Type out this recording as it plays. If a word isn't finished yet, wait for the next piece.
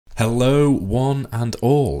Hello, one and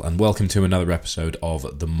all, and welcome to another episode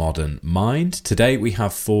of The Modern Mind. Today we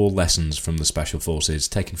have 4 lessons from the Special Forces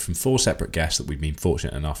taken from 4 separate guests that we've been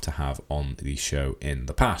fortunate enough to have on the show in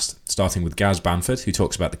the past. Starting with Gaz Bamford, who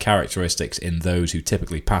talks about the characteristics in those who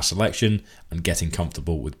typically pass selection and getting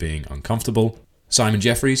comfortable with being uncomfortable. Simon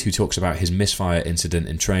Jeffries, who talks about his misfire incident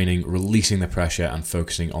in training, releasing the pressure and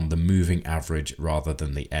focusing on the moving average rather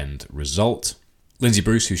than the end result. Lindsay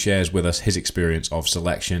Bruce, who shares with us his experience of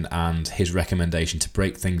selection and his recommendation to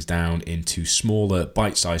break things down into smaller,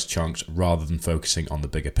 bite-sized chunks rather than focusing on the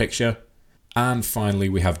bigger picture. And finally,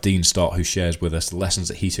 we have Dean Stott, who shares with us the lessons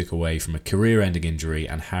that he took away from a career-ending injury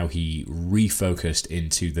and how he refocused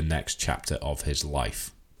into the next chapter of his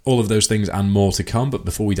life. All of those things and more to come, but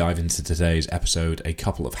before we dive into today's episode, a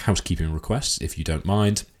couple of housekeeping requests, if you don't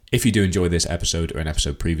mind. If you do enjoy this episode or an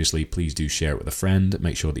episode previously, please do share it with a friend.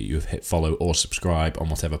 Make sure that you have hit follow or subscribe on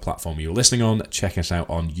whatever platform you're listening on. Check us out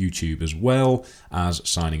on YouTube as well as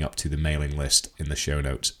signing up to the mailing list in the show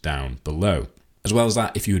notes down below. As well as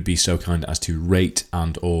that, if you would be so kind as to rate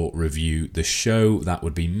and or review the show, that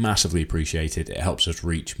would be massively appreciated. It helps us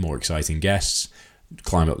reach more exciting guests,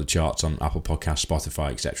 climb up the charts on Apple Podcasts,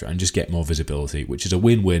 Spotify, etc., and just get more visibility, which is a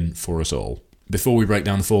win-win for us all. Before we break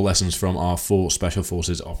down the 4 lessons from our 4 Special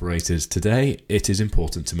Forces operators today, it is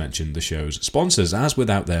important to mention the show's sponsors, as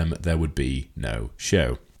without them, there would be no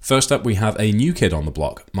show. First up, we have a new kid on the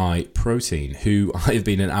block, MyProtein, who I have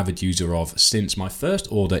been an avid user of since my first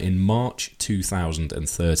order in March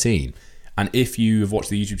 2013. And if you have watched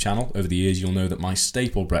the YouTube channel over the years, you'll know that my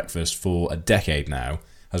staple breakfast for a decade now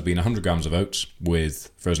has been 100 grams of oats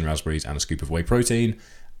with frozen raspberries and a scoop of whey protein,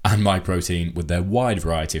 and MyProtein with their wide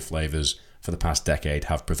variety of flavours for the past decade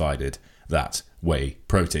have provided that whey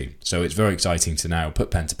protein. So it's very exciting to now put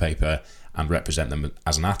pen to paper and represent them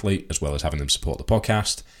as an athlete, as well as having them support the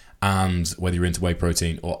podcast. And whether you're into whey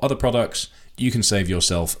protein or other products, you can save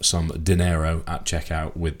yourself some dinero at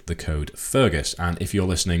checkout with the code Fergus. And if you're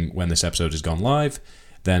listening when this episode has gone live,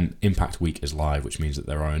 then Impact Week is live, which means that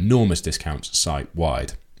there are enormous discounts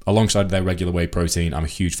site-wide. Alongside their regular whey protein, I'm a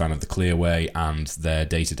huge fan of the Clear Whey and their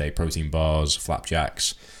day-to-day protein bars,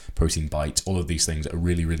 flapjacks, protein bites. All of these things are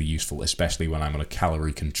really, really useful, especially when I'm on a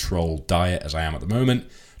calorie-controlled diet, as I am at the moment,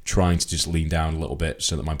 trying to just lean down a little bit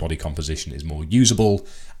so that my body composition is more usable,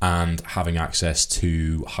 and having access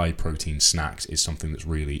to high-protein snacks is something that's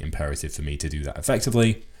really imperative for me to do that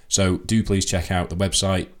effectively. So do please check out the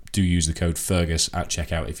website. Do use the code Fergus at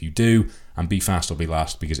checkout if you do, and be fast or be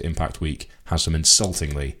last, because Impact Week has some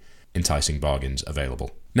insultingly enticing bargains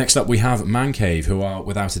available. Next up, we have Man Cave, who are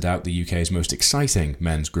without a doubt the UK's most exciting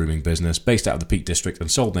men's grooming business. Based out of the Peak District and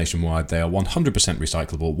sold nationwide, they are 100%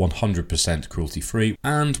 recyclable, 100% cruelty-free,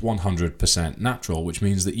 and 100% natural, which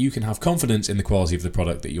means that you can have confidence in the quality of the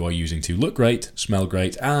product that you are using to look great, smell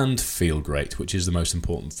great, and feel great, which is the most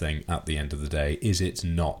important thing at the end of the day, is it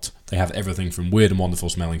not? They have everything from weird and wonderful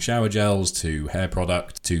smelling shower gels to hair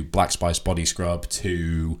product to Black Spice body scrub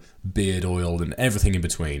to beard oil and everything in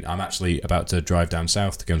between. I'm actually about to drive down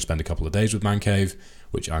south to go and spend a couple of days with Man Cave,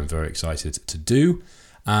 which I'm very excited to do,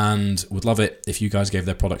 and would love it if you guys gave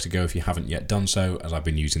their product a go if you haven't yet done so, as I've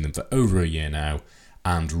been using them for over a year now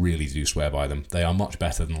and really do swear by them. They are much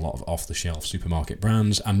better than a lot of off-the-shelf supermarket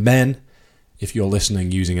brands. And men, if you're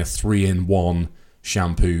listening using a 3-in-1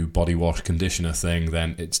 shampoo, body wash, conditioner thing,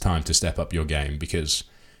 then it's time to step up your game, because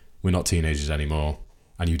we're not teenagers anymore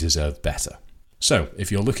and you deserve better. So,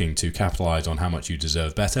 if you're looking to capitalise on how much you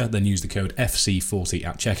deserve better, then use the code FC40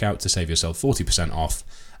 at checkout to save yourself 40% off,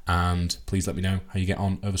 and please let me know how you get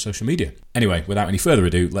on over social media. Anyway, without any further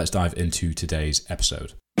ado, let's dive into today's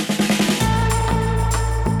episode.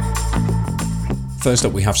 First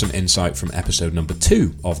up, we have some insight from episode number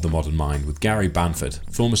 2 of The Modern Mind with Gary Bamford,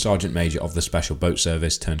 former Sergeant Major of the Special Boat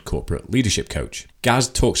Service turned corporate leadership coach. Gaz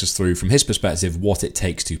talks us through, from his perspective, what it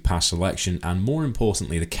takes to pass selection and, more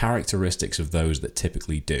importantly, the characteristics of those that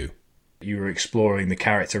typically do. You were exploring the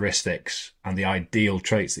characteristics and the ideal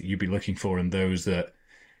traits that you'd be looking for in those that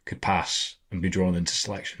could pass and be drawn into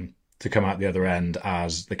selection to come out the other end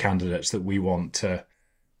as the candidates that we want to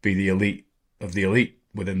be the elite of the elite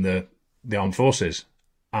within the armed forces.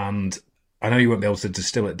 And I know you won't be able to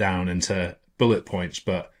distill it down into bullet points,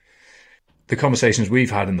 but the conversations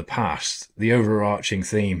we've had in the past, the overarching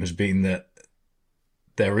theme has been that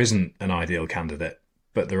there isn't an ideal candidate,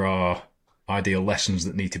 but there are ideal lessons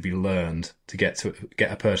that need to be learned to get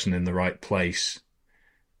a person in the right place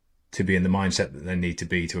to be in the mindset that they need to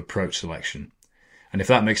be to approach selection. And if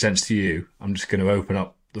that makes sense to you, I'm just going to open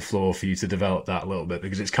up the floor for you to develop that a little bit,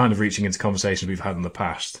 because it's kind of reaching into conversations we've had in the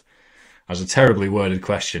past as a terribly worded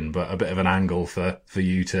question, but a bit of an angle for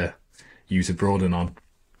you to broaden on.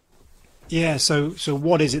 Yeah. So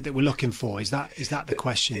what is it that we're looking for? Is that the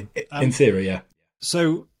question? In theory, yeah.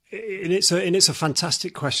 So, and it's a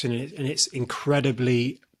fantastic question, and it's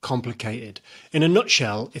incredibly complicated. In a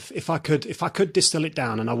nutshell, if I could distill it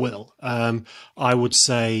down, and I will, I would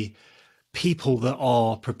say people that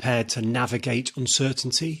are prepared to navigate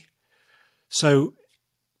uncertainty. So,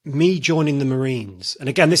 me joining the Marines, and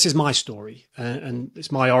again, this is my story, and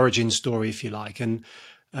it's my origin story, if you like, and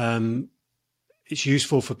it's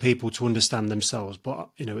useful for people to understand themselves. But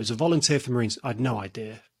as a volunteer for Marines, I had no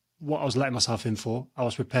idea what I was letting myself in for. I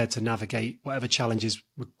was prepared to navigate whatever challenges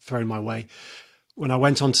were thrown my way. When I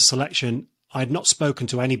went on to selection, I had not spoken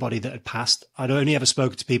to anybody that had passed. I'd only ever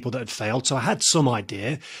spoken to people that had failed. So I had some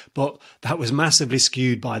idea, but that was massively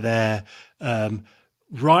skewed by their,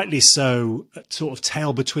 rightly so, sort of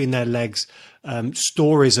tail between their legs,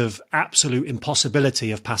 stories of absolute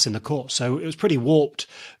impossibility of passing the course. So it was a pretty warped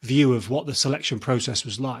view of what the selection process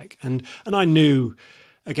was like. And I knew,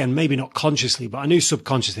 again, maybe not consciously, but I knew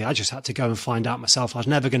subconsciously I just had to go and find out myself. I was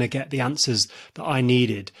never going to get the answers that I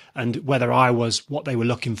needed and whether I was what they were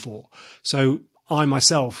looking for. So I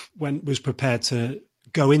myself was prepared to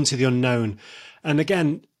go into the unknown. And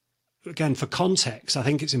again, for context, I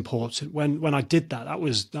think it's important. When I did that, that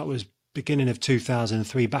was beginning of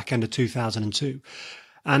 2003, back end of 2002,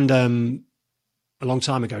 and a long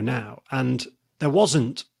time ago now. And there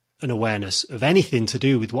wasn't an awareness of anything to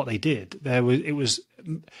do with what they did. It was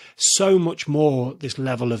so much more this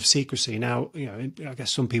level of secrecy. Now, I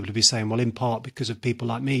guess some people would be saying, well, in part because of people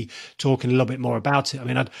like me talking a little bit more about it. I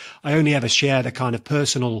mean, I only ever share the kind of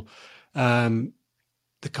personal,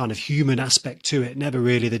 the kind of human aspect to it, never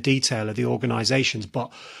really the detail of the organizations.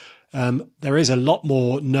 But there is a lot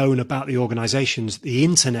more known about the organizations. The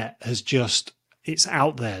internet has it's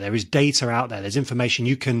out there. There is data out there. There's information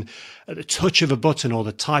you can, at the touch of a button or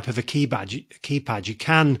the type of a keypad, you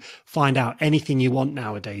can find out anything you want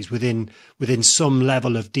nowadays within some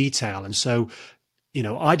level of detail. And so,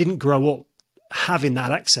 I didn't grow up having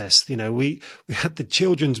that access. We had the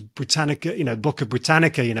Children's Britannica, Book of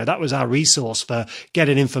Britannica, that was our resource for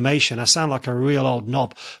getting information. I sound like a real old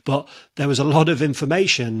knob, but there was a lot of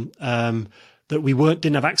information that we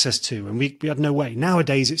didn't have access to, and we had no way.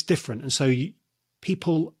 Nowadays it's different. And so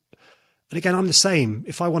people, and again, I'm the same.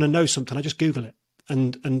 If I want to know something, I just Google it.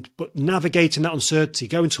 But navigating that uncertainty,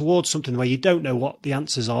 going towards something where you don't know what the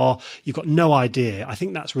answers are, you've got no idea. I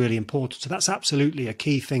think that's really important. So that's absolutely a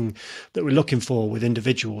key thing that we're looking for with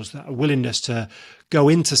individuals, that a willingness to go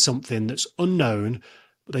into something that's unknown,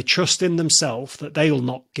 but they trust in themselves that they'll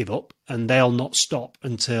not give up and they'll not stop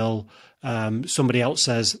until somebody else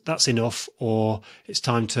says that's enough, or it's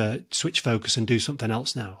time to switch focus and do something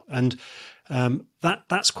else now. And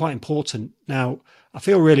that's quite important. Now, I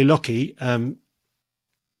feel really lucky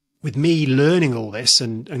with me learning all this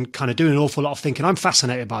and kind of doing an awful lot of thinking. I'm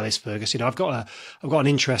fascinated by this, Fergus. I've got an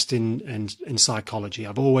interest in psychology.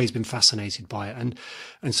 I've always been fascinated by it,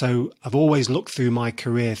 and so I've always looked through my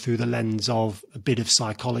career through the lens of a bit of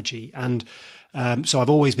psychology, and so I've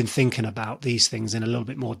always been thinking about these things in a little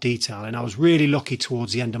bit more detail. And I was really lucky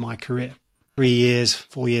towards the end of my career, 4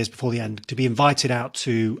 years before the end, to be invited out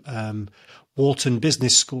to Wharton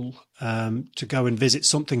Business School to go and visit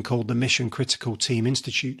something called the Mission Critical Team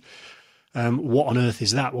Institute. What on earth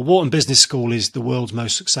is that? Well, Wharton Business School is the world's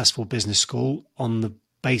most successful business school on the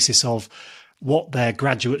basis of what their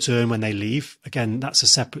graduates earn when they leave. Again, that's a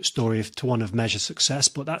separate story to one of measure success,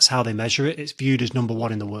 but that's how they measure it. It's viewed as number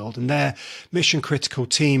one in the world. And their Mission Critical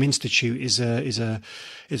Team Institute is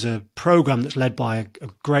a program that's led by a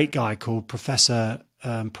great guy called Professor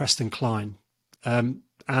Preston Klein,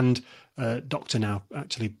 and doctor now,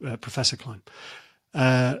 actually, Professor Klein,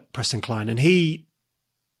 Preston Klein. And he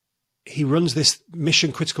runs this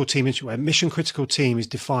Mission Critical Team Institute, where Mission Critical Team is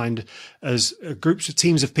defined as groups of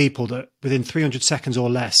teams of people that within 300 seconds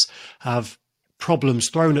or less have problems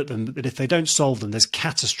thrown at them that if they don't solve them, there's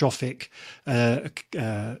catastrophic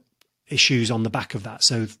issues on the back of that.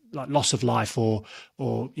 So like loss of life or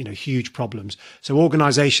huge problems. So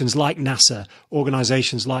organizations like NASA,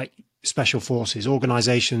 organizations like Special Forces,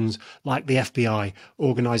 organizations like the FBI,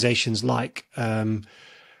 organizations like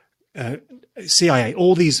CIA,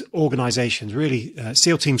 all these organizations, really,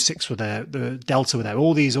 SEAL Team 6 were there, the Delta were there,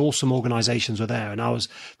 all these awesome organizations were there. And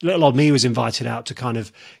little old me was invited out to kind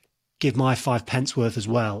of give my 5 pence worth as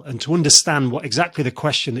well, and to understand what exactly the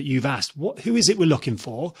question that you've asked. Who is it we're looking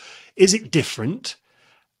for? Is it different?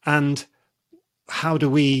 And how do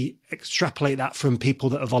we extrapolate that from people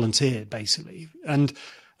that are volunteered, basically?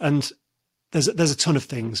 And there's a ton of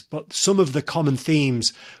things, but some of the common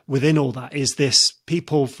themes within all that is this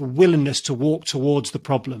people for willingness to walk towards the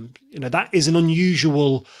problem. That is an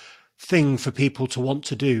unusual thing for people to want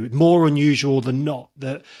to do, more unusual than not.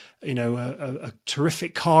 That, you know, a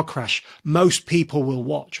terrific car crash, most people will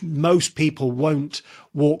watch. Most people won't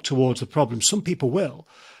walk towards the problem. Some people will,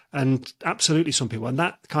 and absolutely some people. And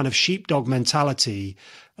that kind of sheepdog mentality,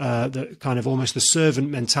 that kind of almost the servant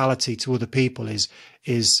mentality to other people is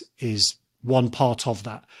one part of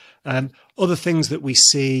that. Other things that we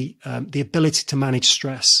see, the ability to manage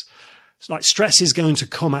stress. It's like stress is going to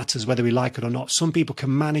come at us whether we like it or not. Some people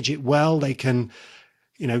can manage it well. They can,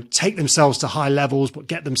 you know, take themselves to high levels, but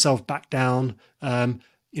get themselves back down.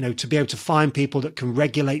 You know, to be able to find people that can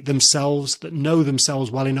regulate themselves, that know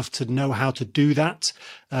themselves well enough to know how to do that.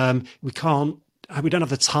 We don't have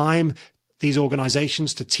the time, these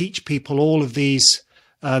organizations, to teach people all of these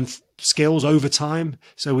skills over time.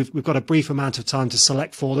 So we've got a brief amount of time to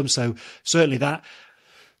select for them. So certainly that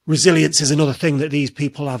resilience is another thing that these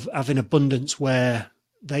people have in abundance, where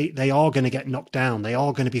they are going to get knocked down. They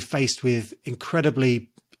are going to be faced with incredibly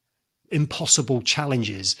impossible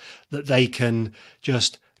challenges that they can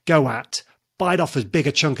just go at, bite off as big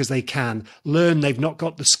a chunk as they can, learn they've not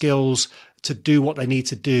got the skills to do what they need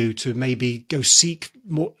to do, to maybe go seek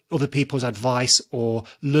more other people's advice or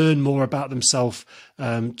learn more about themselves,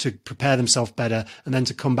 to prepare themselves better, and then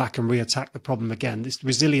to come back and reattack the problem again. This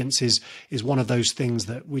resilience is one of those things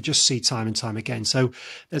that we just see time and time again. So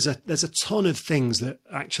there's a ton of things that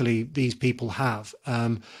actually these people have.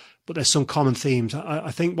 But there's some common themes.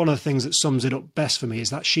 I think one of the things that sums it up best for me is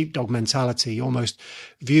that sheepdog mentality, almost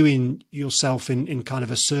viewing yourself in kind of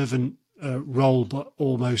a servant role, but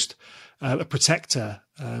almost a protector,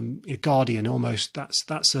 a guardian almost.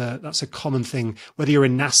 That's a common thing, whether you're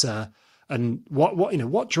in NASA. And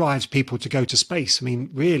what drives people to go to space? I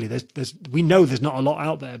mean, really, we know there's not a lot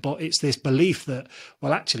out there, but it's this belief that,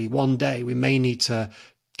 well, actually, one day we may need to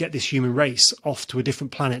get this human race off to a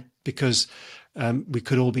different planet, because we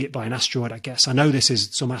could all be hit by an asteroid, I guess. I know this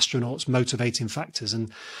is some astronauts' motivating factors,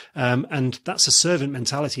 and that's a servant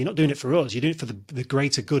mentality. You're not doing it for us; you're doing it for the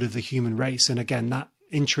greater good of the human race. And again, that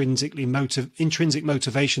intrinsic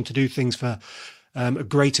motivation to do things for a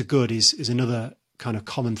greater good is another kind of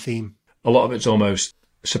common theme. A lot of it's almost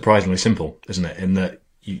surprisingly simple, isn't it? In that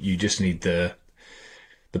you just need the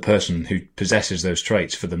person who possesses those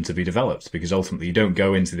traits for them to be developed, because ultimately you don't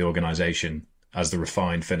go into the organization as the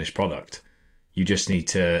refined finished product. You just need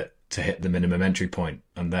to hit the minimum entry point,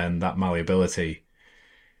 and then that malleability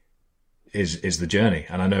is the journey.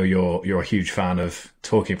 And I know you're a huge fan of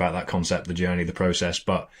talking about that concept, the journey, the process,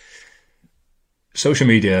 but social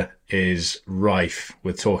media is rife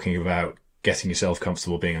with talking about getting yourself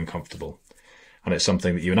comfortable being uncomfortable. And it's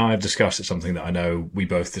something that you and I have discussed. It's something that I know we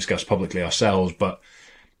both discuss publicly ourselves. But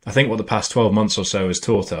I think what the past 12 months or so has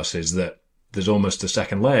taught us is that there's almost a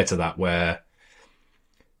second layer to that, where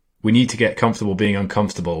we need to get comfortable being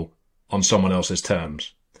uncomfortable on someone else's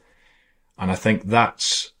terms. And I think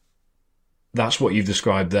that's what you've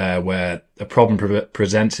described there, where a problem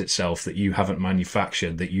presents itself that you haven't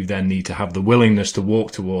manufactured, that you then need to have the willingness to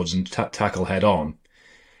walk towards and tackle head on.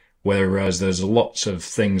 Whereas there's lots of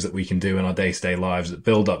things that we can do in our day-to-day lives that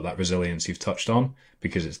build up that resilience you've touched on,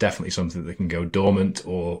 because it's definitely something that can go dormant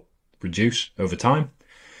or reduce over time.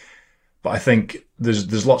 But I think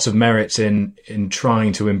there's lots of merits in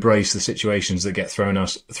trying to embrace the situations that get thrown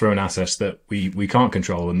at us that we can't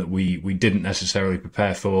control, and that we didn't necessarily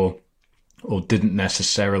prepare for, or didn't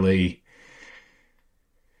necessarily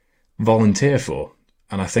volunteer for.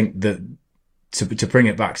 And I think that to bring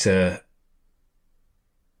it back to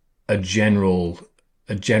a general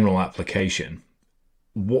application,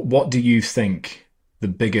 what do you think the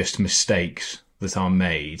biggest mistakes that are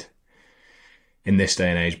made in this day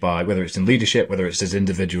and age, by whether it's in leadership, whether it's as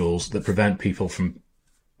individuals, that prevent people from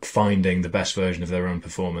finding the best version of their own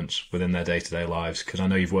performance within their day-to-day lives? Because I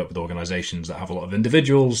know you've worked with organizations that have a lot of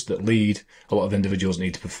individuals that lead, a lot of individuals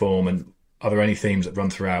need to perform. And are there any themes that run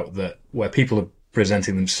throughout that where people are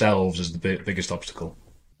presenting themselves as the biggest obstacle?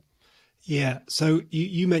 Yeah. So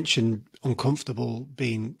you mentioned comfortable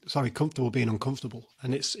being uncomfortable.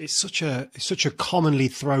 And it's such a commonly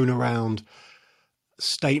thrown around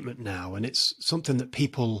statement now, and it's something that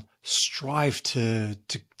people strive to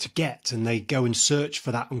get, and they go and search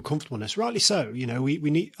for that uncomfortableness, rightly so. You know, we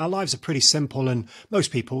need, our lives are pretty simple, and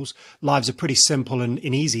most people's lives are pretty simple and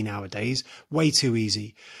easy nowadays, way too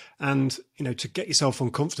easy. And you know, to get yourself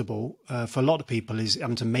uncomfortable for a lot of people is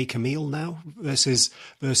having to make a meal now versus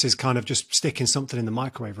kind of just sticking something in the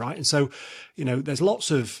microwave, right? And so, you know, there's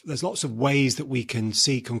lots of ways that we can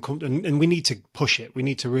seek uncomfortable, and we need to push it. We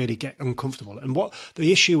need to really get uncomfortable. And what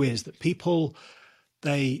the issue is that people,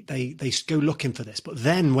 they go looking for this, but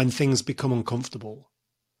then when things become uncomfortable,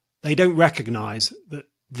 they don't recognize that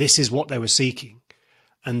this is what they were seeking.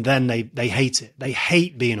 And then they hate it. They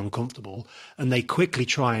hate being uncomfortable, and they quickly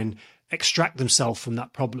try and extract themselves from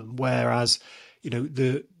that problem. Whereas,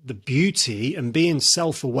 the beauty and being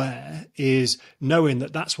self-aware is knowing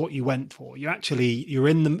that that's what you went for. You're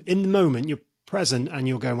in the moment, you're present, and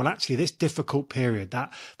you're going, well, actually this difficult period,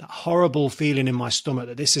 that horrible feeling in my stomach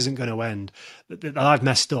that this isn't going to end, that I've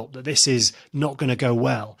messed up, that this is not going to go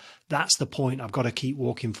well. That's the point. I've got to keep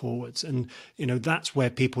walking forwards. And, that's where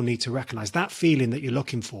people need to recognize that feeling that you're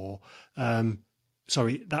looking for.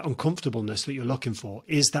 That uncomfortableness that you're looking for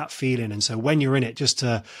is that feeling. And so when you're in it, just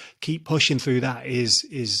to keep pushing through that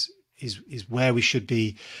is where we should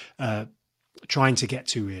be trying to get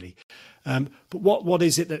to, really. But what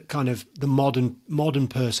is it that kind of the modern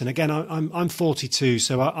person, again, I'm 42,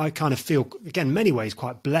 so I kind of feel, again, in many ways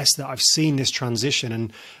quite blessed that I've seen this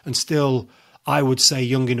transition and still, I would say,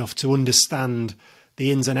 young enough to understand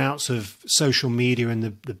the ins and outs of social media and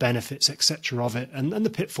the benefits, etc. of it, and the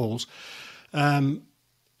pitfalls. And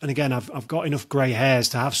again, I've got enough grey hairs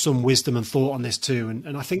to have some wisdom and thought on this too.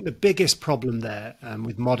 And I think the biggest problem there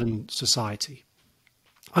with modern society,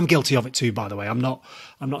 I'm guilty of it too, by the way, I'm not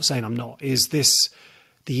saying I'm not, is this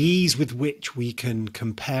the ease with which we can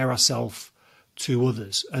compare ourselves to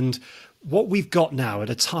others. And what we've got now at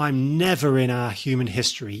a time never in our human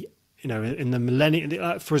history, in the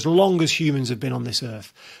millennium, for as long as humans have been on this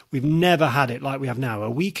earth, we've never had it like we have now, where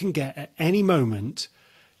we can get at any moment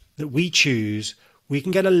that we choose, we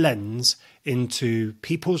can get a lens into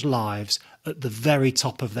people's lives at the very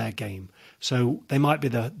top of their game. So they might be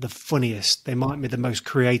the funniest, they might be the most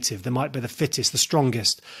creative, they might be the fittest, the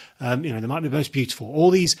strongest, they might be the most beautiful. All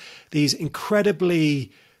these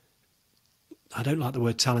incredibly, I don't like the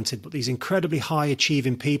word talented, but these incredibly high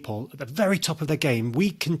achieving people at the very top of their game, we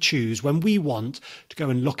can choose when we want to go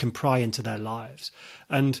and look and pry into their lives.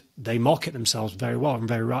 And they market themselves very well, and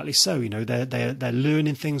very rightly so. They're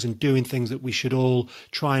learning things and doing things that we should all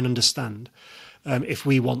try and understand if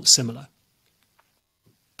we want similar.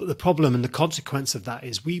 But the problem and the consequence of that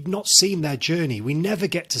is we've not seen their journey. We never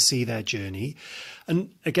get to see their journey.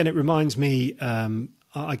 And again, it reminds me,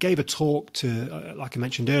 I gave a talk to, like I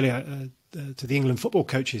mentioned earlier, to the England football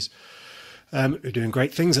coaches who are doing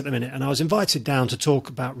great things at the minute. And I was invited down to talk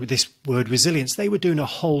about this word resilience. They were doing a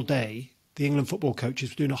whole day, the England football coaches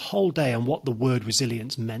were doing a whole day on what the word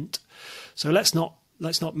resilience meant. So let's not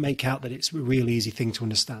make out that it's a real easy thing to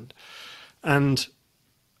understand. And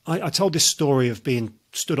I told this story of being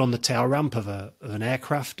stood on the tail ramp of an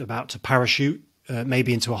aircraft about to parachute,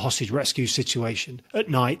 maybe into a hostage rescue situation at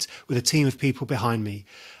night with a team of people behind me,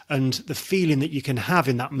 and the feeling that you can have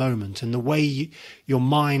in that moment, and the way your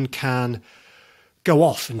mind can go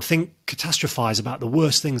off and catastrophize about the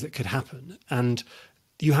worst things that could happen. And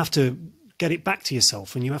you have to get it back to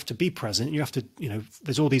yourself, and you have to be present. You have to,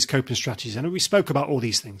 there's all these coping strategies. And we spoke about all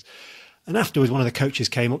these things. And afterwards, one of the coaches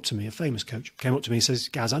came up to me, a famous coach, came up to me and says,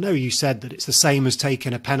 Gaz, I know you said that it's the same as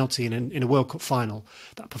taking a penalty in a World Cup final,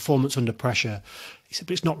 that performance under pressure. He said,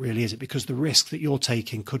 but it's not really, is it? Because the risk that you're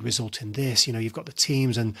taking could result in this. You've got the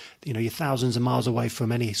teams and, you're thousands of miles away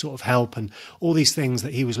from any sort of help and all these things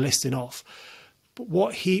that he was listing off. But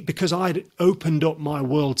because I'd opened up my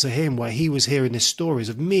world to him, where he was hearing these stories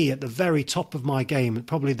of me at the very top of my game, and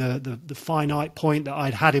probably the finite point that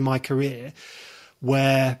I'd had in my career,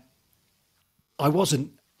 where I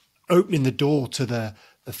wasn't opening the door to the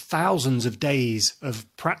thousands of days of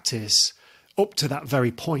practice up to that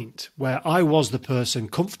very point, where I was the person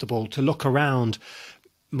comfortable to look around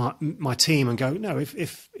my team and go, no,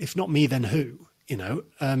 if not me, then who?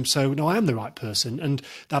 So no, I am the right person, and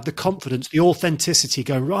have the confidence, the authenticity,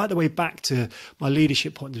 going right the way back to my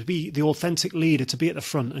leadership point, to be the authentic leader, to be at the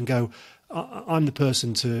front and go, I'm the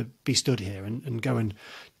person to be stood here and go and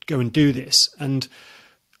do this. And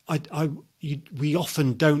we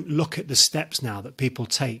often don't look at the steps now that people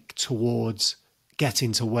take towards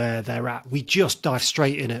getting to where they're at. We just dive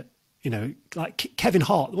straight in it. Like Kevin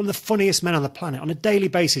Hart, one of the funniest men on the planet. On a daily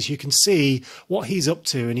basis, you can see what he's up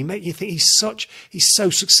to, and he make you think he's so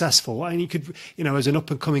successful. And you could, as an up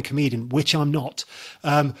and coming comedian, which I'm not,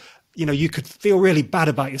 you could feel really bad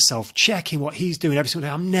about yourself checking what he's doing every single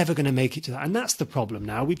day. I'm never going to make it to that. And that's the problem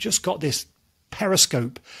now. We've just got this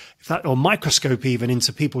periscope, or microscope even,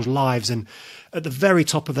 into people's lives and at the very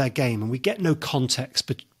top of their game, and we get no context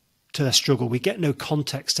to their struggle. We get no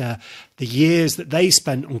context to the years that they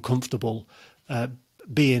spent uncomfortable,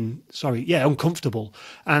 uncomfortable,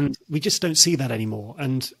 and we just don't see that anymore.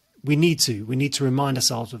 And we need to remind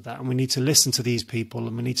ourselves of that, and we need to listen to these people,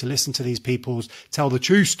 and we need to listen to these people's tell the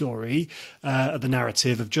true story of the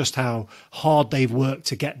narrative of just how hard they've worked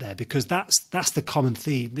to get there, because that's the common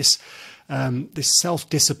theme. This this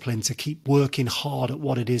self-discipline to keep working hard at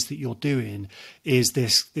what it is that you're doing is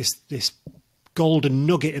this golden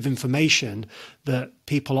nugget of information that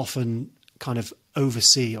people often kind of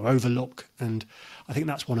oversee or overlook. And I think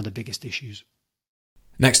that's one of the biggest issues.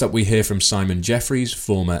 Next up, we hear from Simon Jeffries,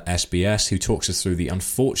 former SBS, who talks us through the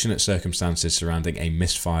unfortunate circumstances surrounding a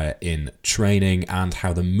misfire in training and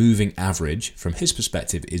how the moving average, from his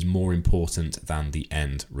perspective, is more important than the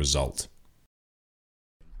end result.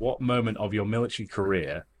 What moment of your military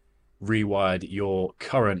career rewired your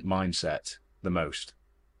current mindset the most?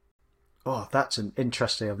 Oh, that's an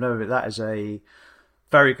interesting. That is a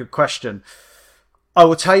very good question. I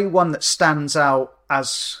will tell you one that stands out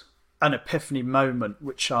as an epiphany moment,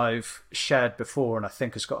 which I've shared before and I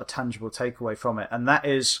think has got a tangible takeaway from it. And that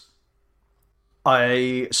is,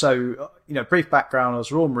 brief background, I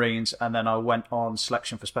was Royal Marines and then I went on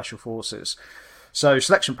selection for Special Forces. So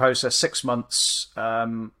selection process, 6 months.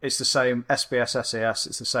 It's the same SBS, SAS,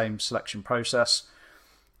 it's the same selection process.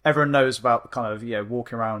 Everyone knows about the kind of,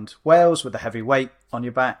 walking around Wales with a heavy weight on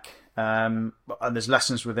your back. And there's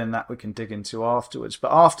lessons within that we can dig into afterwards.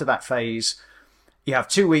 But after that phase, you have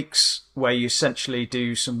 2 weeks where you essentially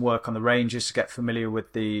do some work on the ranges to get familiar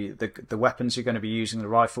with the weapons you're going to be using, the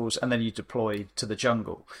rifles, and then you deploy to the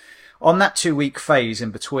jungle. On that 2 week phase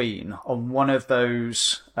in between, on one of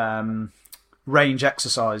those range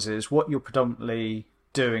exercises, what you're predominantly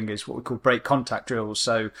doing is what we call break contact drills.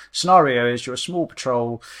 So scenario is you're a small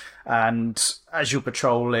patrol, and as you're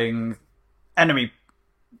patrolling, enemy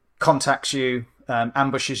contacts you,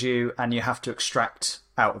 ambushes you, and you have to extract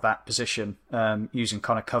out of that position using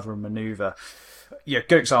kind of cover and maneuver. Yeah,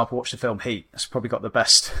 good example, watch the film Heat. It's probably got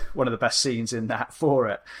one of the best scenes in that for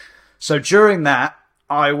it. So during that,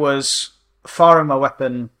 I was firing my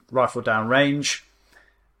weapon rifle down range,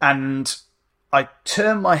 and I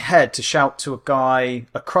turned my head to shout to a guy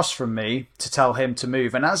across from me to tell him to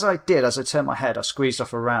move. And as I turned my head, I squeezed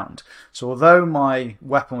off a round. So although my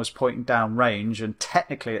weapon was pointing down range and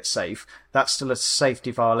technically it's safe, that's still a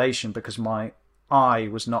safety violation because my eye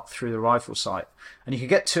was not through the rifle sight. And you can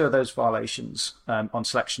get 2 of those violations on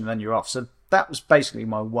selection and then you're off. So that was basically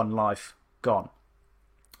my one life gone.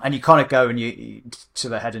 And you kind of go and you to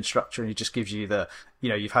the head instructor and he just gives you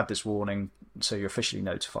you've had this warning, so you're officially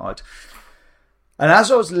notified. And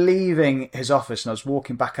as I was leaving his office and I was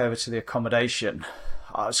walking back over to the accommodation,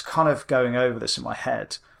 I was kind of going over this in my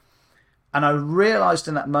head. And I realised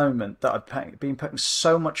in that moment that I'd been putting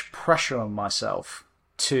so much pressure on myself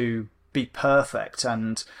to be perfect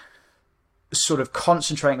and sort of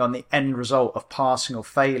concentrating on the end result of passing or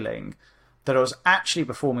failing that I was actually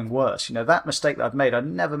performing worse. That mistake that I've made, I'd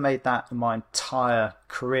never made that in my entire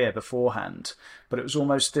career beforehand. But it was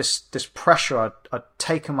almost this pressure I'd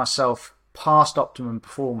taken myself past optimum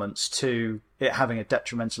performance to it having a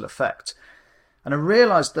detrimental effect. And I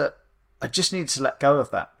realised that I just needed to let go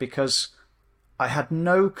of that because I had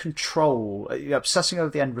no control. Obsessing over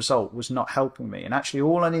the end result was not helping me. And actually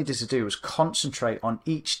all I needed to do was concentrate on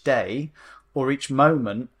each day or each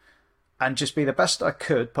moment and just be the best I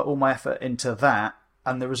could, put all my effort into that,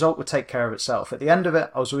 and the result would take care of itself. At the end of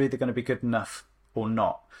it, I was either going to be good enough or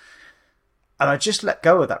not. And I just let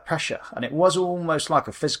go of that pressure. And it was almost like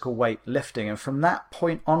a physical weight lifting. And from that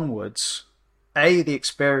point onwards, the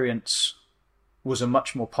experience was a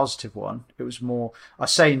much more positive one. It was more, I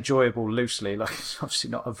say enjoyable loosely, like it's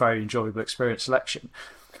obviously not a very enjoyable experience selection.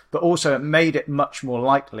 But also it made it much more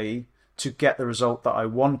likely to get the result that I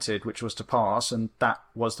wanted, which was to pass. And that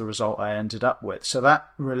was the result I ended up with. So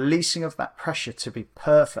that releasing of that pressure to be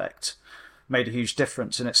perfect made a huge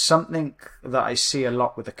difference. And it's something that I see a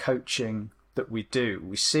lot with the coaching that we do.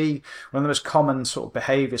 We see one of the most common sort of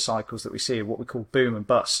behavior cycles that we see, what we call boom and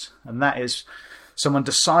bust. And that is someone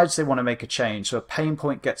decides they want to make a change. So a pain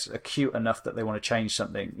point gets acute enough that they want to change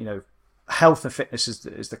something. Health and fitness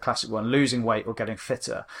is the classic one, losing weight or getting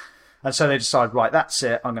fitter. And so they decide, right, that's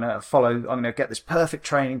it. I'm going to get this perfect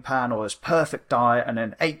training plan or this perfect diet. And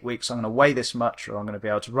in 8 weeks, I'm going to weigh this much, or I'm going to be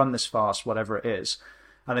able to run this fast, whatever it is.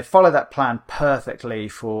 And they follow that plan perfectly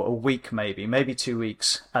for a week, maybe 2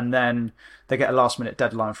 weeks. And then they get a last minute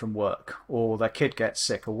deadline from work, or their kid gets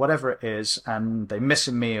sick, or whatever it is. And they miss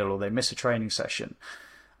a meal or they miss a training session.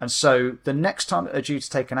 And so the next time that they're due to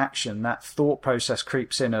take an action, that thought process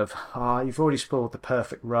creeps in of, you've already spoiled the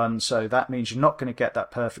perfect run. So that means you're not going to get that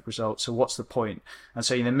perfect result. So what's the point? And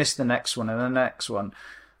so you then miss the next one and the next one.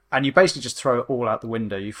 And you basically just throw it all out the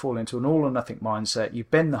window. You fall into an all or nothing mindset. You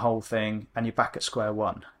bin the whole thing and you're back at square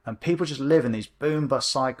one. And people just live in these boom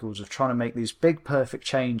bust cycles of trying to make these big perfect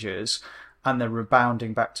changes and they're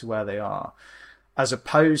rebounding back to where they are. as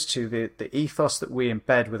opposed to the ethos that we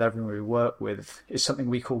embed with everyone we work with is something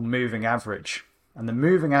we call moving average. And the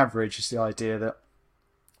moving average is the idea that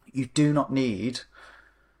you do not need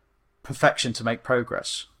perfection to make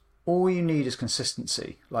progress. All you need is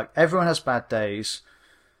consistency. Like, everyone has bad days.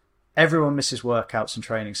 Everyone misses workouts and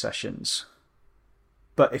training sessions.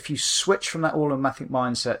 But if you switch from that automatic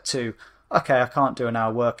mindset to, okay, I can't do an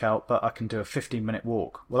hour workout, but I can do a 15-minute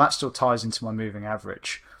walk. Well, that still ties into my moving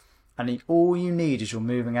average. And all you need is your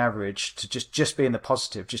moving average to just be in the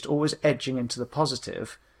positive, just always edging into the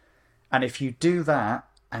positive. And if you do that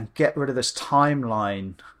and get rid of this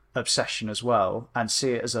timeline obsession as well, and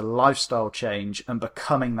see it as a lifestyle change and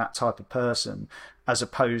becoming that type of person, as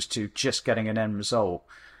opposed to just getting an end result,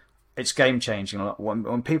 it's game changing.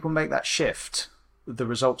 When people make that shift, the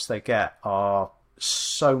results they get are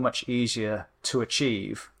so much easier to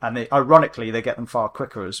achieve, and ironically they get them far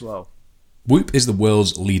quicker as well. Whoop is the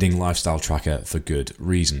world's leading lifestyle tracker for good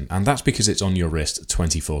reason, and that's because it's on your wrist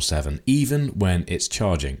 24/7, even when it's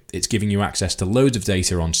charging. It's giving you access to loads of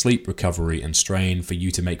data on sleep, recovery and strain for you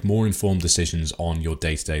to make more informed decisions on your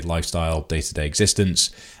day-to-day lifestyle, day-to-day existence,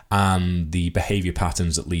 and the behaviour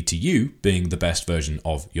patterns that lead to you being the best version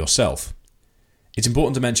of yourself. It's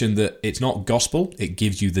important to mention that it's not gospel. It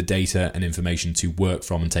gives you the data and information to work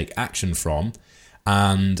from and take action from.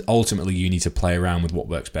 And ultimately, you need to play around with what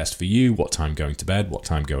works best for you, what time going to bed, what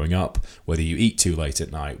time going up, whether you eat too late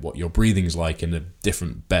at night, what your breathing's like in a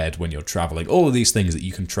different bed when you're traveling, all of these things that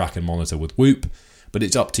you can track and monitor with Whoop. But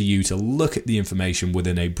it's up to you to look at the information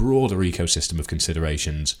within a broader ecosystem of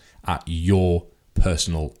considerations at your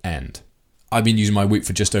personal end. I've been using my Whoop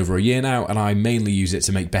for just over a year now, and I mainly use it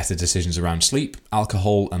to make better decisions around sleep,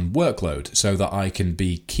 alcohol and workload, so that I can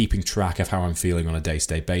be keeping track of how I'm feeling on a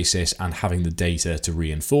day-to-day basis and having the data to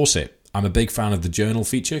reinforce it. I'm a big fan of the journal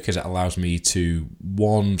feature because it allows me to,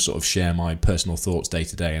 one, sort of share my personal thoughts day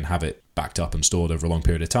to day and have it backed up and stored over a long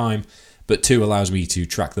period of time, but two, allows me to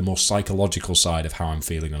track the more psychological side of how I'm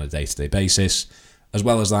feeling on a day-to-day basis. As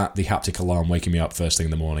well as that, the haptic alarm waking me up first thing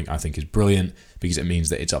in the morning I think is brilliant, because it means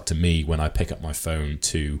that it's up to me when I pick up my phone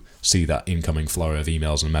to see that incoming flow of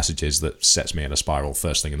emails and messages that sets me in a spiral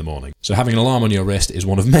first thing in the morning. So having an alarm on your wrist is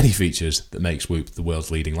one of many features that makes Whoop the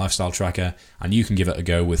world's leading lifestyle tracker, and you can give it a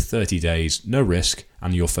go with 30 days, no risk,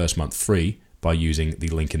 and your first month free by using the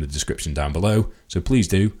link in the description down below. So please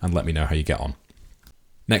do, and let me know how you get on.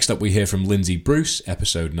 Next up, we hear from Lindsay Bruce,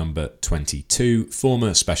 episode number 22,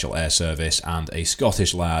 former Special Air Service and a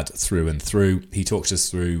Scottish lad through and through. He talks us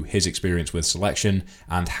through his experience with selection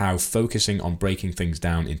and how focusing on breaking things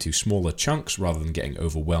down into smaller chunks rather than getting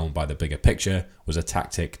overwhelmed by the bigger picture was a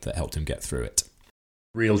tactic that helped him get through it.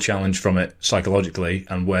 Real challenge from it psychologically,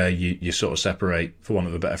 and where you sort of separate, for want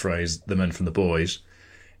of a better phrase, the men from the boys,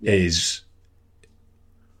 is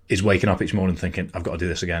waking up each morning thinking, I've got to do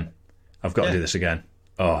this again. I've got to do this again.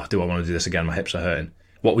 Oh, do I want to do this again? My hips are hurting.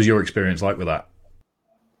 What was your experience like with that?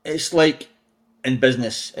 It's like in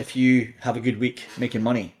business, if you have a good week making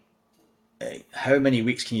money, how many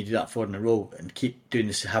weeks can you do that for in a row and keep doing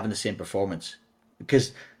this, having the same performance?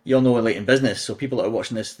 Because you all know, like in business, so people that are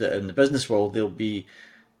watching this that are in the business world, they'll be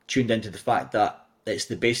tuned into the fact that it's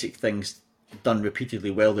the basic things done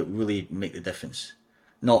repeatedly well that really make the difference,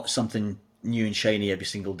 not something new and shiny every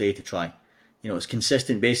single day to try. You know, it's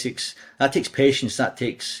consistent basics. That takes patience, that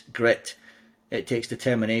takes grit, it takes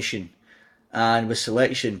determination. And with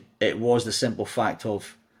selection, it was the simple fact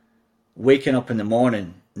of waking up in the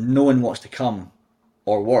morning, knowing what's to come,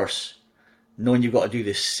 or worse, knowing you've got to do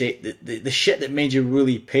this, the shit that made you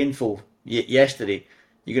really painful yesterday,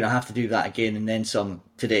 you're going to have to do that again and then some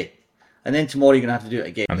today. And then tomorrow you're going to have to do it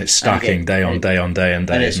again. And it's stacking day on day on day on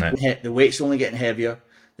day, isn't it? The weight's only getting heavier.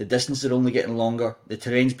 The distances are only getting longer. The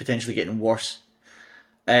terrain's potentially getting worse.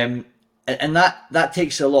 And that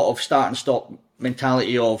takes a lot of start and stop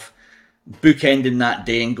mentality of bookending that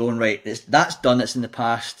day and going, right, that's done, it's in the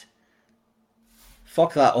past.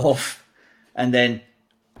 Fuck that off. And then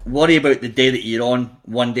worry about the day that you're on,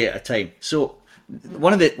 one day at a time. So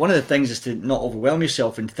one of the things is to not overwhelm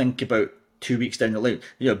yourself and think about 2 weeks down the line.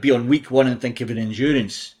 You know, be on week one and think of an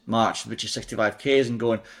endurance march, which is 65Ks, and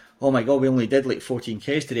going, oh my God, we only did like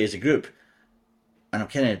 14Ks today as a group. And I'm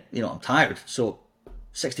kind of, I'm tired. So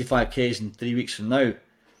 65Ks in 3 weeks from now,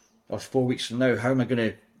 or 4 weeks from now, how am I going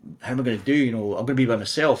to do? I'm going to be by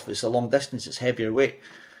myself. It's a long distance. It's heavier weight.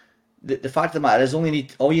 The fact of the matter is,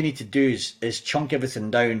 all you need to do is chunk everything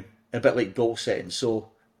down, a bit like goal setting. So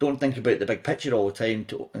don't think about the big picture all the time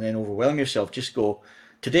and then overwhelm yourself. Just go,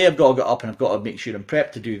 today I've got to get up and I've got to make sure I'm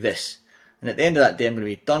prepped to do this. And at the end of that day, I'm going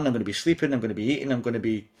to be done. I'm going to be sleeping. I'm going to be eating. I'm going to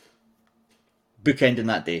be bookending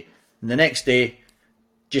that day. And the next day,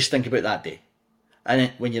 just think about that day. And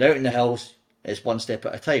then when you're out in the hills, it's one step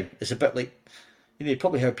at a time. It's a bit like, you've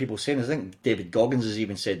probably heard people saying, I think David Goggins has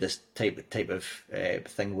even said this type of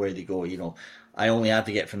thing where they go, I only have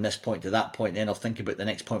to get from this point to that point, then I'll think about the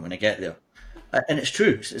next point when I get there. And it's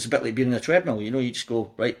true. It's a bit like being on a treadmill. You just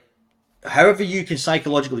go, right, however you can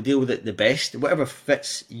psychologically deal with it the best, whatever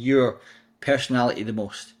fits your personality the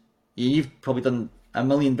most. You've probably done a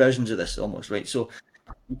million versions of this almost, right? So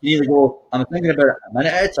you can either go, I'm thinking about it a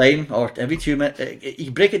minute at a time, or every 2 minutes. You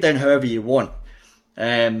can break it down however you want.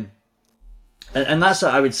 And that's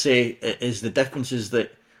what I would say is the difference, is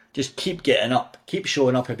that just keep getting up, keep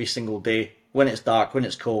showing up every single day, when it's dark, when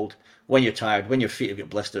it's cold, when you're tired, when your feet have got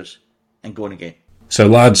blisters, and going again. So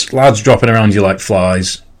lads dropping around you like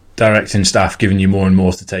flies, directing staff giving you more and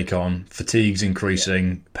more to take on, fatigue's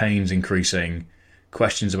increasing, pain's increasing,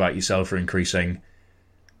 questions about yourself are increasing.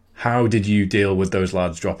 How did you deal with those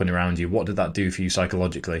lads dropping around you? What did that do for you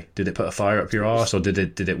psychologically? Did it put a fire up your arse, or did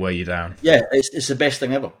it weigh you down? Yeah, it's the best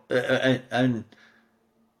thing ever.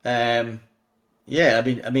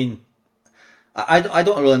 I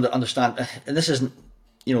don't really understand, and this isn't,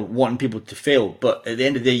 wanting people to fail, but at the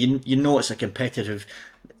end of the day, you know it's a competitive.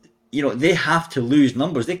 They have to lose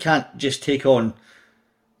numbers. They can't just take on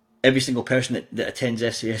every single person that attends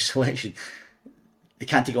SAS selection. They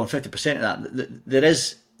can't take on 50% of that. There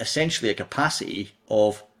is essentially a capacity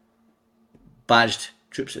of badged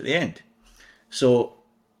troops at the end. So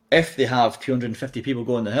if they have 250 people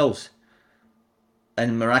going the hills,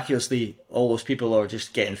 and miraculously all those people are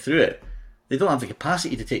just getting through it, they don't have the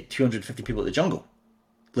capacity to take 250 people to the jungle,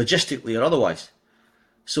 logistically or otherwise.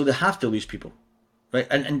 So they have to lose people, right?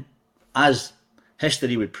 And as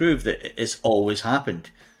history would prove, that it's always happened.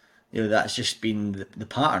 That's just been the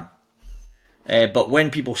pattern. But when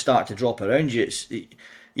people start to drop around you, it's,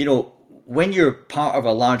 when you're part of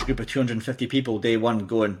a large group of 250 people day one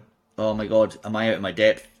going, oh my God, am I out of my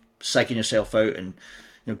depth? Psyching yourself out and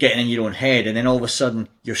getting in your own head, and then all of a sudden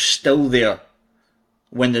you're still there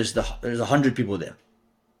when there's 100 people there.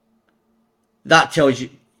 That tells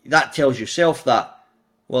yourself that,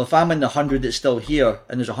 well, if I'm in the 100 that's still here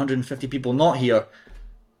and there's 150 people not here,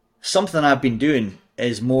 something I've been doing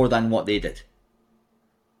is more than what they did.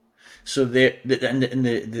 So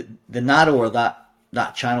the narrower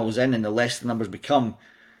that channel is in, and the less the numbers become,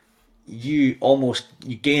 you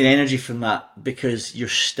gain energy from that, because you're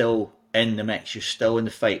still in the mix, you're still in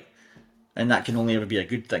the fight, and that can only ever be a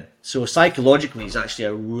good thing. So psychologically, it's actually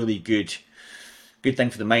a really good thing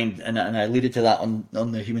for the mind, and I alluded to that on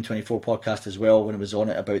the Human 24 podcast as well when I was on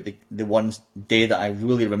it, about the one day that I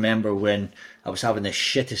really remember when I was having the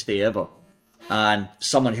shittest day ever, and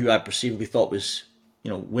someone who I perceivably thought was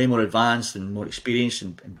way more advanced and more experienced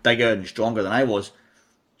and bigger and stronger than I was,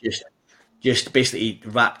 just basically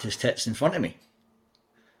wrapped his tits in front of me,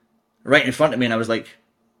 right in front of me, and I was like,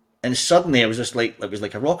 and suddenly I was just like, it was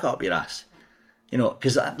like a rocket up your ass,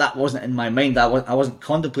 because that wasn't in my mind. I wasn't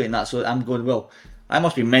contemplating that. So I'm going, well, I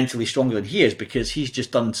must be mentally stronger than he is, because he's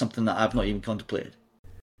just done something that I've not even contemplated.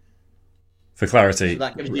 For clarity,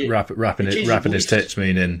 So wrapping his tits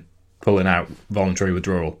meaning pulling out voluntary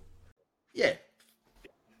withdrawal. Yeah,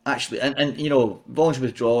 actually, and voluntary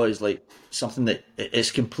withdrawal is like something that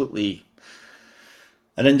is completely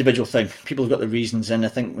an individual thing. People have got the reasons, and I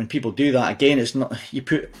think when people do that, again, it's not, you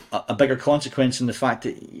put a bigger consequence in the fact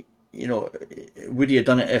that, would he have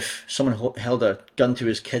done it if someone held a gun to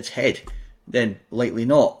his kid's head? Then likely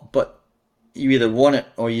not. But you either want it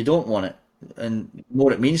or you don't want it, and the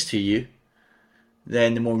more it means to you,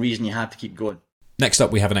 then the more reason you have to keep going. Next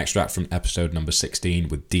up, we have an extract from episode number 16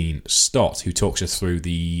 with Dean Stott, who talks us through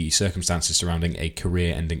the circumstances surrounding a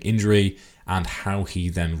career-ending injury and how he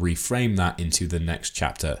then reframed that into the next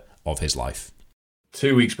chapter of his life.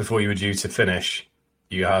 2 weeks before you were due to finish,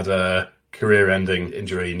 you had a career-ending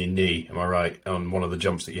injury in your knee, am I right, on one of the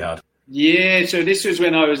jumps that you had? Yeah, so this was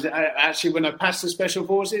when I was when I passed the Special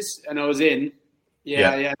Forces and I was in.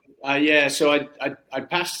 So I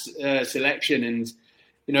passed selection,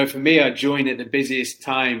 and for me, I joined at the busiest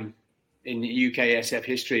time in UK SF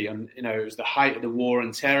history. And it was the height of the war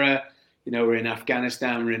on terror. We're in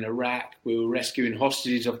Afghanistan, we're in Iraq, we were rescuing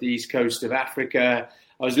hostages off the east coast of Africa.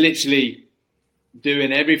 I was literally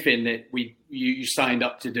doing everything that you signed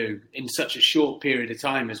up to do in such a short period of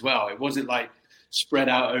time as well. It wasn't like spread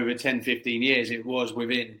out over 10, 15 years. It was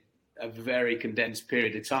within a very condensed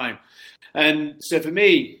period of time. And so for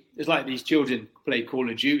me, it's like these children play Call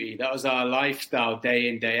of Duty. That was our lifestyle day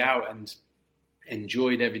in, day out, and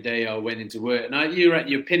enjoyed every day I went into work. And you're at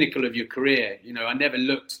your pinnacle of your career. I never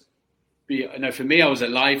looked. For me, I was a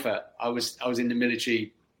lifer. I was in the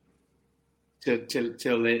military till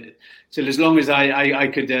as long as I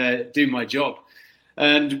could do my job.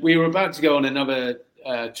 And we were about to go on another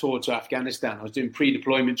tour to Afghanistan. I was doing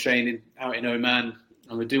pre-deployment training out in Oman,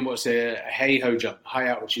 and we're doing what's a HAHO jump, high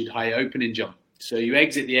altitude, high opening jump. So you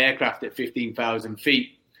exit the aircraft at 15,000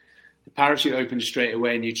 feet. The parachute opens straight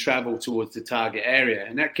away and you travel towards the target area.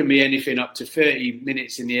 And that can be anything up to 30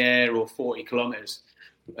 minutes in the air or 40 kilometers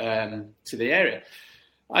to the area.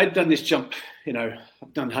 I'd done this jump,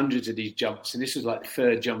 I've done hundreds of these jumps, and this was like the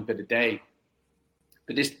third jump of the day.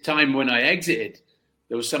 But this time when I exited,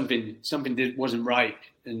 there was something that wasn't right.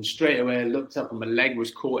 And straight away I looked up and my leg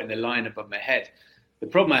was caught in the line above my head. The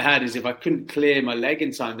problem I had is if I couldn't clear my leg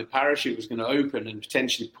in time, the parachute was going to open and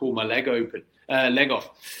potentially pull my leg off.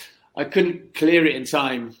 I couldn't clear it in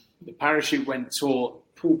time. The parachute went taut,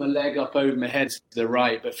 pulled my leg up over my head to the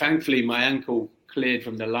right. But thankfully my ankle cleared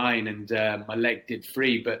from the line and my leg did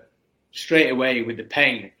free. But straight away with the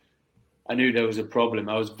pain, I knew there was a problem.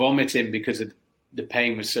 I was vomiting because the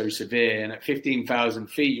pain was so severe. And at 15,000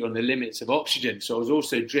 feet, you're on the limits of oxygen. So I was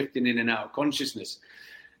also drifting in and out of consciousness.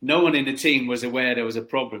 No one in the team was aware there was a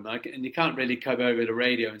problem. And you can't really come over the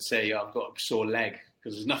radio and say, I've got a sore leg,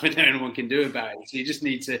 because there's nothing anyone can do about it. So you just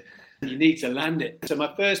need to land it. So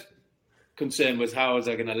my first concern was, how was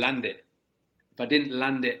I going to land it? If I didn't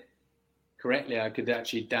land it correctly, I could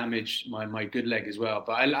actually damage my good leg as well.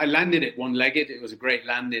 But I landed it one-legged. It was a great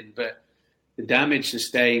landing, but the damage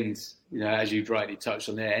sustained, as you've rightly touched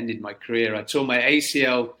on there, ended my career. I tore my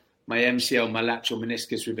ACL, my MCL, my lateral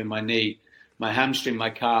meniscus within my knee, my hamstring, my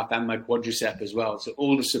calf, and my quadricep as well. So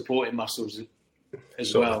all the supporting muscles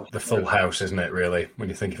as well. The full house, isn't it, really, when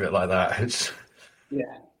you think of it like that?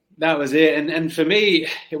 Yeah, that was it. And for me,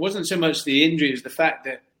 it wasn't so much the injury, it was the fact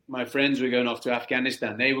that my friends were going off to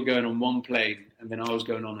Afghanistan. They were going on one plane, and then I was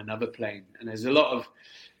going on another plane. And there's a lot of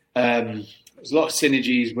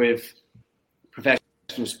synergies with professional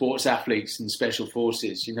sports athletes and special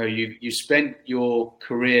forces. You spent your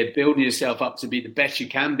career building yourself up to be the best you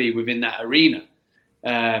can be within that arena,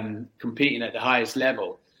 competing at the highest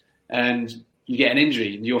level, and you get an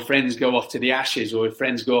injury and your friends go off to the Ashes, or your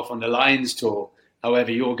friends go off on the Lions tour.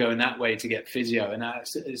 However, you're going that way to get physio, and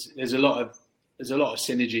there's a lot of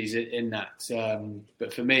synergies in that.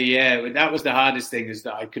 But for me, that was the hardest thing, is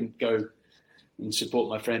that I couldn't go and support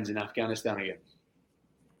my friends in Afghanistan again.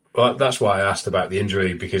 Well, that's why I asked about the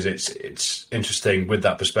injury, because it's interesting with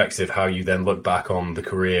that perspective how you then look back on the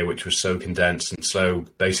career, which was so condensed and so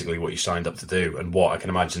basically what you signed up to do, and what I can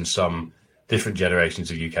imagine some different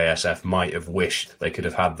generations of UKSF might have wished they could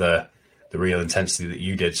have had the real intensity that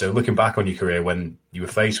you did. So looking back on your career when you were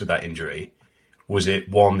faced with that injury, was it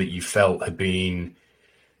one that you felt had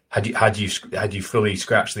you fully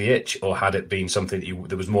scratched the itch, or had it been something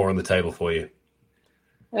that was more on the table for you?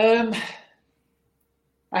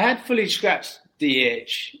 I had fully scratched the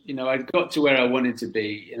itch. I'd got to where I wanted to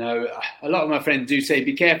be. A lot of my friends do say,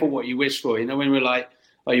 be careful what you wish for. When we're like,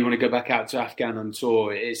 oh, you want to go back out to Afghan on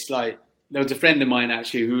tour? It's like, there was a friend of mine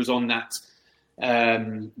actually who was on that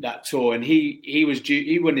tour, and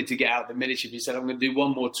he wanted to get out of the military. He said, I'm going to do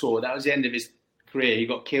one more tour. That was the end of his career. He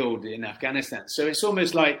got killed in Afghanistan. So it's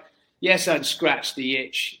almost like, yes, I'd scratched the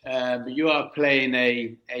itch, but you are playing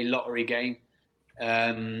a lottery game.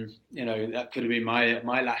 That could have been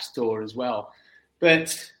my last tour as well.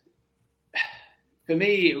 But for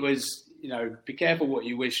me, it was, be careful what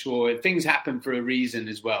you wish for. Things happen for a reason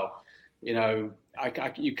as well. You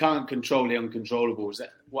can't control the uncontrollables.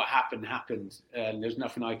 What happened. And there's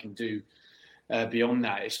nothing I can do beyond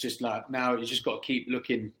that. It's just like, now you just got to keep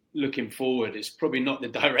looking forward. It's probably not the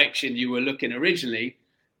direction you were looking originally,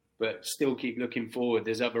 but still keep looking forward.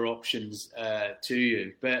 There's other options to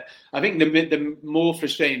you. But I think the more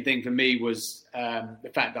frustrating thing for me was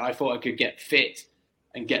the fact that I thought I could get fit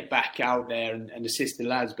and get back out there and assist the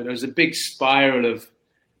lads. But there was a big spiral of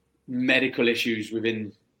medical issues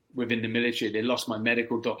within the military. They lost my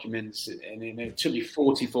medical documents, and it took me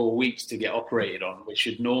 44 weeks to get operated on, which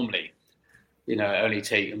should normally, only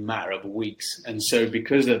take a matter of weeks. And so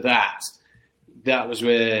because of that was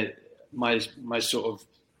where my sort of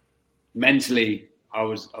mentally I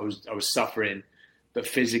was suffering, but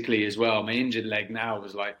physically as well. My injured leg now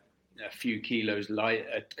was like a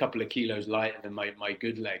couple of kilos lighter than my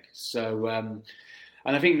good leg. So, and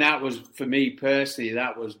I think that was, for me personally,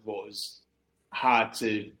 that was what was hard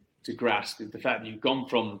to grasp, is the fact that you've gone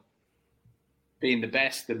from being the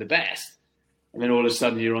best of the best, and then all of a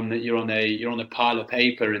sudden you're on a pile of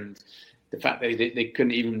paper, and the fact that they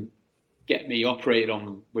couldn't even get me operated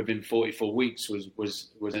on within 44 weeks was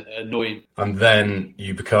annoying. And then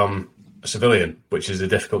you become a civilian, which is a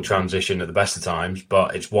difficult transition at the best of times,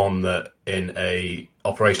 but it's one that in a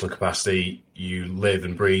operational capacity, you live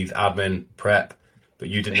and breathe admin, prep, but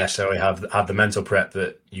you didn't necessarily have the mental prep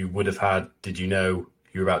that you would have had did you know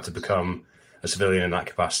you were about to become a civilian in that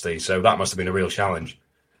capacity. So that must have been a real challenge.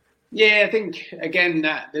 Yeah, I think again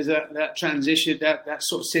that there's that transition, that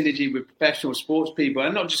sort of synergy with professional sports people,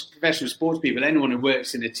 and not just professional sports people, anyone who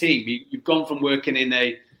works in a team. You've gone from working in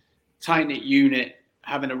a tight-knit unit,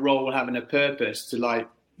 having a role, having a purpose, to like,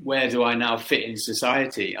 where do I now fit in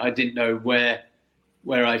society? I didn't know where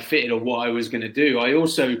I fitted or what I was going to do. I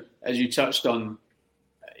also, as you touched on,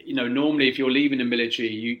 normally if you're leaving the military,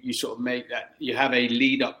 you sort of make that, you have a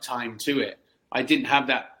lead up time to it. I didn't have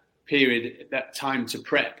that period, that time to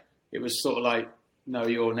prep. It was sort of like, no,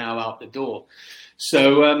 you're now out the door.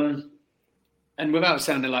 So, and without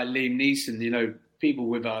sounding like Liam Neeson, people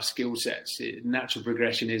with our skill sets, natural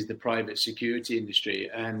progression is the private security industry.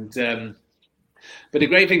 And, but the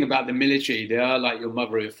great thing about the military, they are like your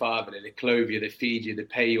mother or your father. They clothe you, they feed you, they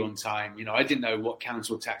pay you on time. I didn't know what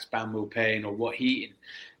council tax band we were paying or what heating.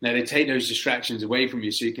 Now, they take those distractions away from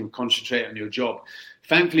you so you can concentrate on your job.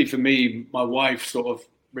 Thankfully for me, my wife sort of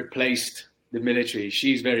replaced the military.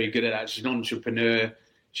 She's very good at that. She's an entrepreneur.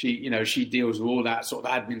 She deals with all that sort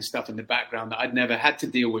of admin stuff in the background that I'd never had to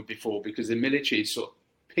deal with before, because the military sort of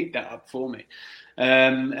picked that up for me.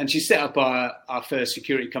 And she set up our first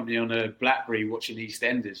security company on a BlackBerry watching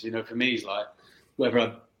EastEnders. For me, it's like whether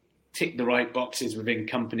I tick the right boxes within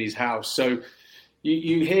company's house. So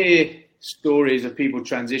you hear stories of people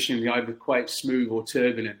transitioning either quite smooth or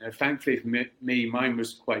turbulent. And thankfully for me, mine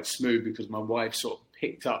was quite smooth because my wife sort of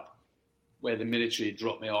picked up where the military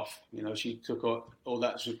dropped me off. She took all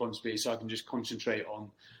that responsibility so I can just concentrate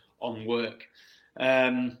on work.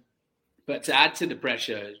 But to add to the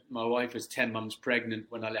pressure, my wife was 10 months pregnant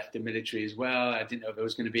when I left the military as well. I didn't know if there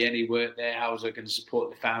was going to be any work there. How was I going to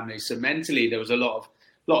support the family? So mentally, there was a lot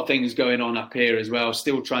of things going on up here as well.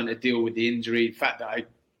 Still trying to deal with the injury. The fact that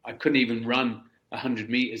I couldn't even run 100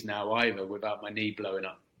 meters now either without my knee blowing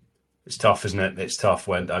up. It's tough, isn't it? It's tough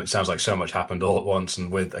when it sounds like so much happened all at once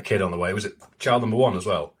and with a kid on the way. Was it child number one as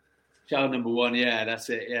well? Child number one, yeah, that's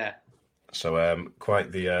it, yeah. So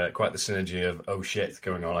quite the synergy of oh shit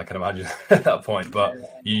going on, I can imagine at that point. But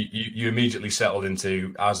you immediately settled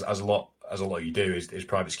into as a lot you do is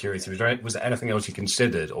private security. Was there anything else you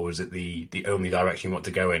considered, or was it the only direction you want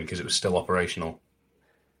to go in because it was still operational?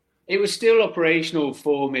 It was still operational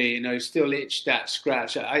for me, still itched that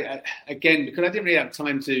scratch. I again, because I didn't really have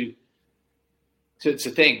time to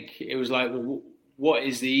think. It was like, well, what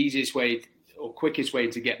is the easiest way or quickest way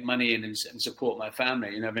to get money in and support my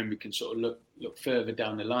family? Then we can sort of look further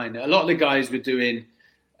down the line. A lot of the guys were doing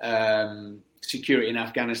security in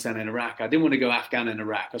Afghanistan and Iraq. I didn't want to go Afghan and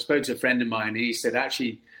Iraq. I spoke to a friend of mine, and he said,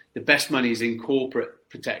 actually, the best money is in corporate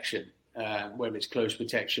protection, whether it's close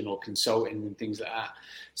protection or consulting and things like that.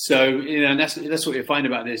 So, and that's what you find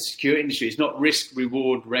about the security industry. It's not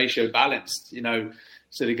risk-reward ratio balanced,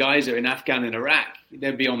 So the guys that are in Afghan and Iraq,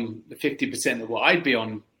 they'd be on the 50% of what I'd be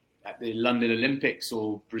on at the London Olympics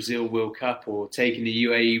or Brazil World Cup or taking the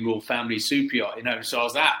UAE Royal Family Super Yacht, So I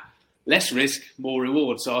was less risk, more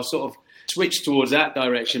reward. So I sort of switched towards that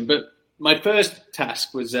direction. But my first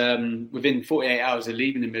task was within 48 hours of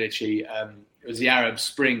leaving the military. It was the Arab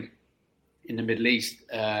Spring in the Middle East,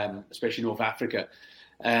 especially North Africa.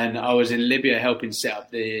 And I was in Libya helping set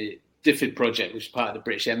up the DFID project, which is part of the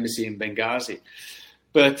British Embassy in Benghazi.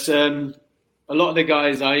 But a lot of the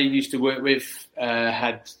guys I used to work with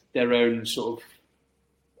had their own sort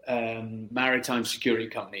of maritime security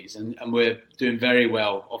companies and were doing very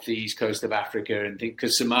well off the east coast of Africa. And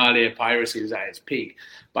because Somalia piracy was at its peak.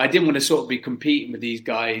 But I didn't want to sort of be competing with these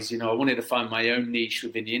guys. I wanted to find my own niche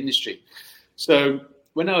within the industry. So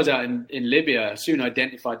when I was out in Libya, I soon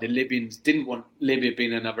identified the Libyans didn't want Libya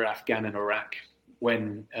being another Afghan and Iraq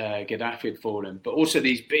when Gaddafi had fallen. But also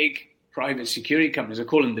these big private security companies, I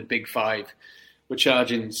call them the Big Five, were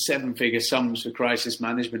charging 7-figure sums for crisis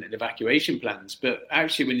management and evacuation plans. But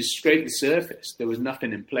actually, when you scrape the surface, there was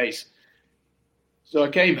nothing in place. So I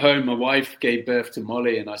came home, my wife gave birth to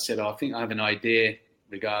Molly, and I said, I think I have an idea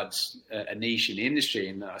regards a niche in the industry.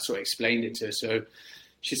 And I sort of explained it to her. So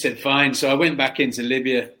she said, fine. So I went back into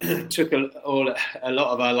Libya, took a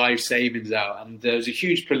lot of our life savings out. And there was a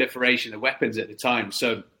huge proliferation of weapons at the time.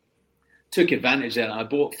 So took advantage of that. I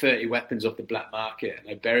bought 30 weapons off the black market and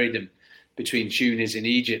I buried them between Tunis and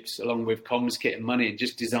Egypt, along with comms kit and money, and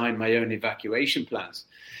just designed my own evacuation plans.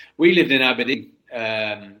 We lived in Aberdeen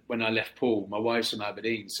when I left Poole. My wife's from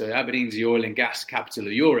Aberdeen. So Aberdeen's the oil and gas capital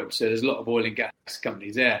of Europe. So there's a lot of oil and gas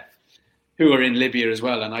companies there who are in Libya as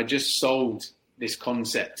well. And I just sold this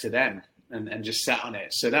concept to them and just sat on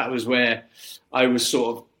it. So that was where I was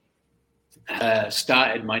sort of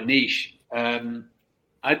started my niche. I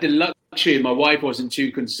had the luck luxury, my wife wasn't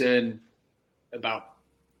too concerned about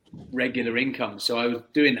regular income. So I was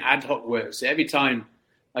doing ad hoc work. So every time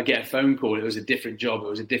I get a phone call, it was a different job. It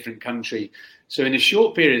was a different country. So in a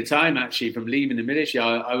short period of time, actually, from leaving the military,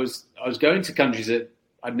 I was going to countries that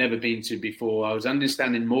I'd never been to before. I was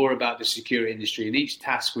understanding more about the security industry, and each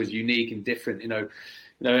task was unique and different.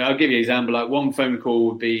 I'll give you an example. Like one phone call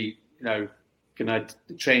would be, can I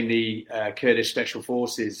train the Kurdish Special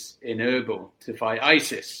Forces in Erbil to fight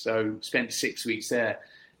ISIS? So spent 6 weeks there.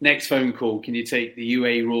 Next phone call, can you take the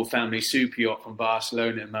UAE Royal Family super yacht from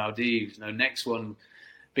Barcelona and Maldives? Next one,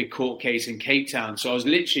 big court case in Cape Town. So I was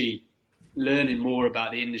literally learning more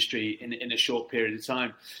about the industry in a short period of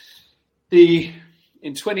time.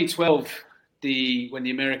 In 2012, when the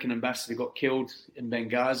American ambassador got killed in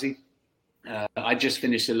Benghazi, I just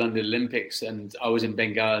finished the London Olympics and I was in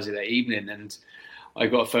Benghazi that evening, and I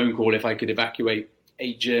got a phone call if I could evacuate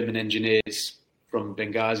 8 German engineers from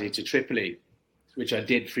Benghazi to Tripoli, which I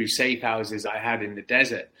did through safe houses I had in the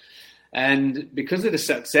desert. And because of the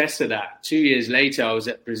success of that, 2 years later, I was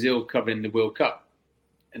at Brazil covering the World Cup.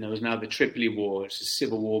 And there was now the Tripoli War. It's a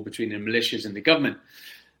civil war between the militias and the government.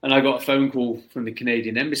 And I got a phone call from the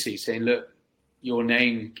Canadian embassy saying, look, your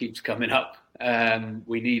name keeps coming up.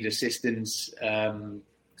 We need assistance.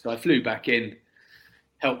 So I flew back in,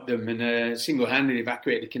 helped them, and single-handedly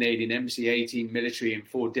evacuated the Canadian embassy, 18 military and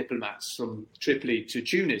 4 diplomats from Tripoli to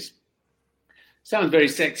Tunis. Sounds very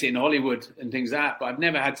sexy in Hollywood and things like that, but I've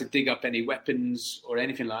never had to dig up any weapons or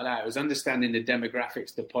anything like that. I was understanding the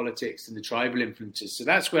demographics, the politics, and the tribal influences. So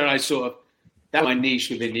that's where that's my niche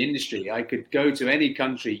within the industry. I could go to any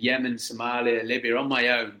country, Yemen, Somalia, Libya, on my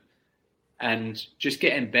own, and just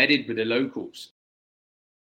get embedded with the locals